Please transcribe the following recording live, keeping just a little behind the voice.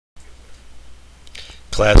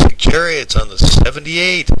Classic Chariots on the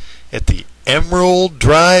 78 at the Emerald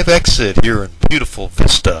Drive exit here in beautiful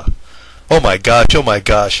Vista. Oh my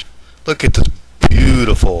gosh, look at this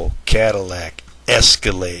beautiful Cadillac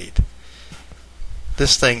Escalade.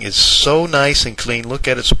 This thing is so nice and clean. Look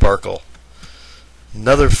at it sparkle.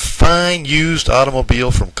 Another fine used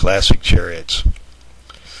automobile from Classic Chariots.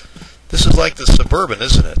 This is like the Suburban,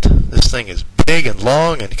 isn't it? This thing is big and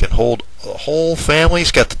long and can hold the whole family.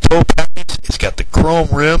 It's got the tow package. It's got the chrome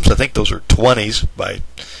rims. I think those are 20s.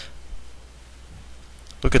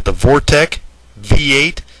 Look at the Vortec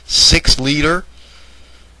V8 6-liter.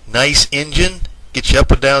 Nice engine. Gets you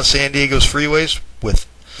up and down San Diego's freeways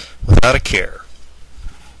without a care.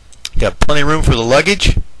 Got plenty of room for the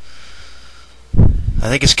luggage. I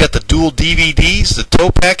think it's got the dual DVDs, the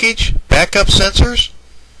tow package, backup sensors.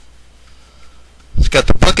 It's got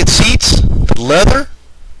the bucket seats, the leather.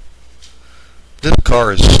 This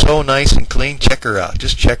car is so nice and clean. Check her out.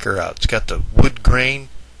 Just check her out. It's got the wood grain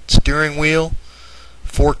steering wheel,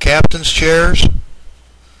 4 captain's chairs.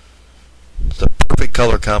 It's the perfect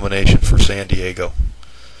color combination for San Diego.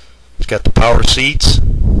 It's got the power seats,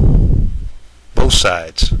 both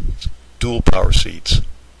sides. It's dual power seats.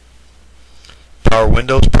 Power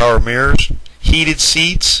windows, power mirrors, heated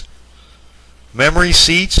seats, memory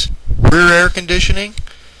seats, rear air conditioning.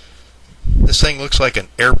 This thing looks like an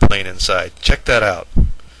airplane inside. Check that out.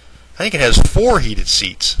 I think it has 4 heated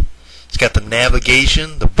seats. It's got the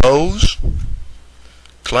navigation, the Bose,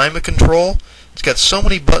 climate control. It's got so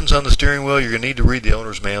many buttons on the steering wheel, you're going to need to read the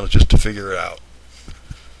owner's manual just to figure it out.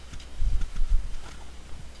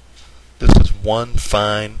 This is one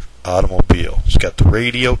fine automobile. It's got the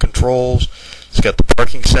radio controls. It's got the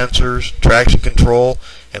parking sensors, traction control,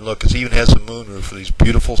 and look, it even has a moonroof for these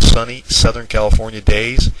beautiful sunny Southern California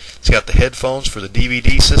days. It's got the headphones for the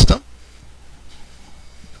DVD system.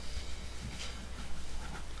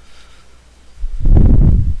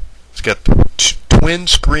 It's got the twin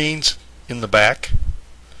screens in the back,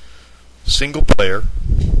 single player.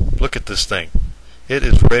 Look at this thing. It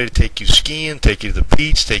is ready to take you skiing, take you to the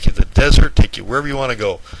beach, take you to the desert, take you wherever you want to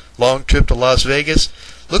go. Long trip to Las Vegas.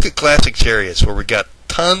 Look at Classic Chariots, where we got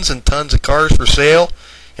tons and tons of cars for sale,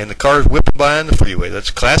 and the cars whipping by on the freeway. That's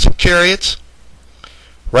Classic Chariots,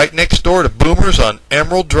 right next door to Boomers on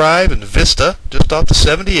Emerald Drive in Vista, just off the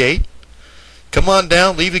 78. Come on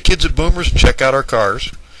down, leave the kids at Boomers, and check out our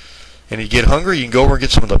cars. And if you get hungry, you can go over and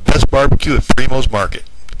get some of the best barbecue at Primo's Market.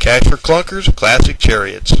 Cash for clunkers, Classic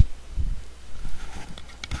Chariots.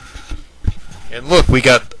 And look, we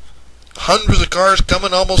got hundreds of cars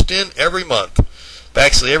coming almost in every month.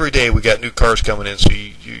 Actually, every day we got new cars coming in, so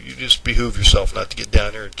you just behoove yourself not to get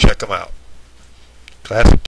down there and check them out. Classic